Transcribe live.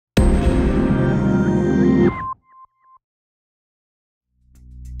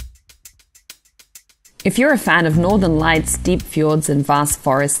If you're a fan of northern lights, deep fjords, and vast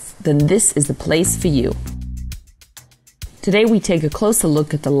forests, then this is the place for you. Today we take a closer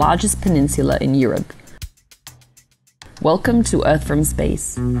look at the largest peninsula in Europe. Welcome to Earth from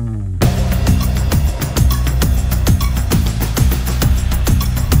Space.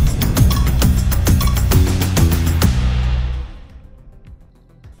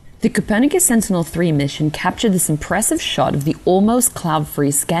 The Copernicus Sentinel-3 mission captured this impressive shot of the almost cloud-free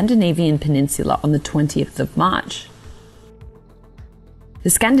Scandinavian Peninsula on the 20th of March.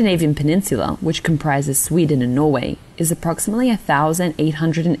 The Scandinavian Peninsula, which comprises Sweden and Norway, is approximately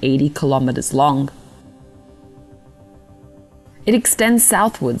 1,880 kilometers long. It extends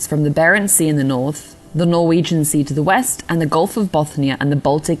southwards from the Barents Sea in the north, the Norwegian Sea to the west, and the Gulf of Bothnia and the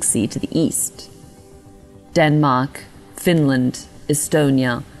Baltic Sea to the east. Denmark, Finland,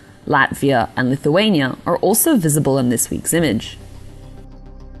 Estonia, Latvia, and Lithuania are also visible in this week's image.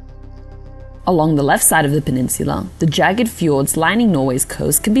 Along the left side of the peninsula, the jagged fjords lining Norway's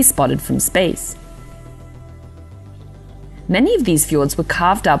coast can be spotted from space. Many of these fjords were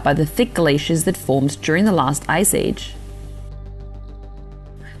carved out by the thick glaciers that formed during the last ice age.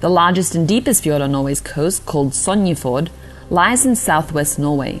 The largest and deepest fjord on Norway's coast, called Sognefjord, lies in southwest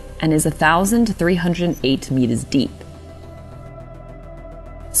Norway and is 1,308 meters deep.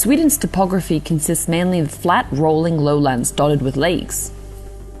 Sweden's topography consists mainly of flat, rolling lowlands dotted with lakes.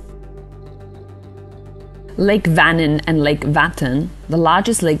 Lake Vänern and Lake Vättern, the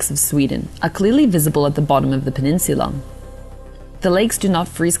largest lakes of Sweden, are clearly visible at the bottom of the peninsula. The lakes do not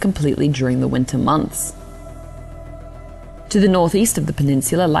freeze completely during the winter months. To the northeast of the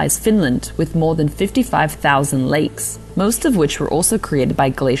peninsula lies Finland, with more than 55,000 lakes, most of which were also created by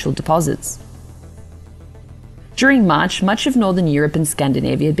glacial deposits. During March, much of northern Europe and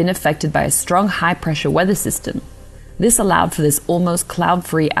Scandinavia had been affected by a strong high-pressure weather system. This allowed for this almost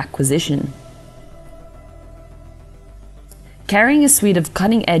cloud-free acquisition. Carrying a suite of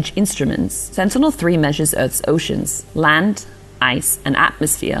cutting-edge instruments, Sentinel-3 measures Earth's oceans, land, ice, and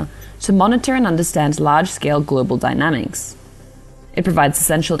atmosphere to monitor and understand large-scale global dynamics. It provides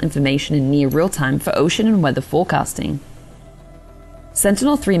essential information in near real-time for ocean and weather forecasting.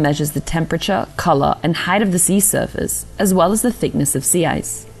 Sentinel-3 measures the temperature, color, and height of the sea surface, as well as the thickness of sea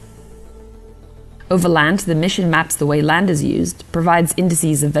ice. Over land, the mission maps the way land is used, provides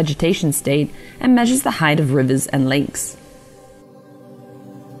indices of vegetation state, and measures the height of rivers and lakes.